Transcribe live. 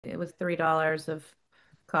it was $3 of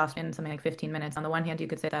cost in something like 15 minutes. On the one hand, you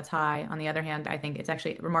could say that's high. On the other hand, I think it's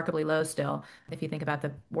actually remarkably low still if you think about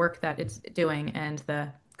the work that it's doing and the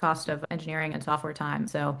cost of engineering and software time.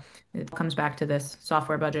 So it comes back to this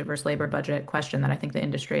software budget versus labor budget question that I think the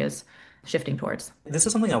industry is shifting towards. This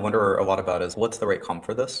is something I wonder a lot about is what's the right comp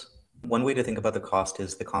for this? One way to think about the cost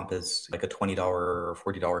is the comp is like a $20 or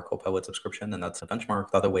 $40 Copilot subscription, and that's a benchmark.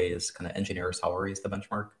 The other way is kind of engineer salary is the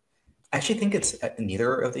benchmark. I actually think it's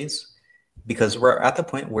neither of these because we're at the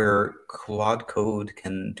point where Claude Code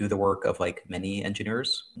can do the work of like many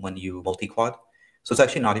engineers when you multi-quad. So it's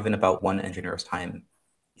actually not even about one engineer's time.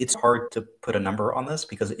 It's hard to put a number on this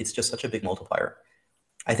because it's just such a big multiplier.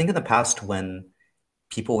 I think in the past when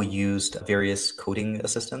people used various coding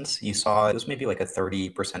assistants, you saw it was maybe like a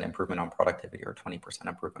 30% improvement on productivity or 20%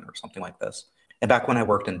 improvement or something like this. And back when I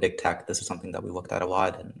worked in big tech, this is something that we looked at a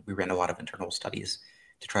lot and we ran a lot of internal studies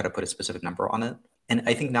to try to put a specific number on it. And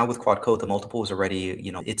I think now with Quad Code, the multiple is already,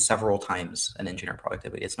 it's several times an engineer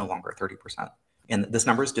productivity. It's no longer 30%. And this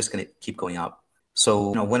number is just going to keep going up.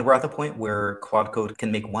 So, when we're at the point where Quad Code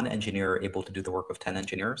can make one engineer able to do the work of 10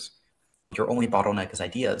 engineers, your only bottleneck is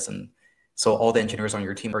ideas. And so all the engineers on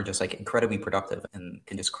your team are just like incredibly productive and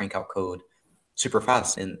can just crank out code super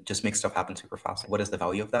fast and just make stuff happen super fast. What is the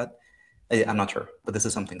value of that? I'm not sure, but this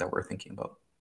is something that we're thinking about.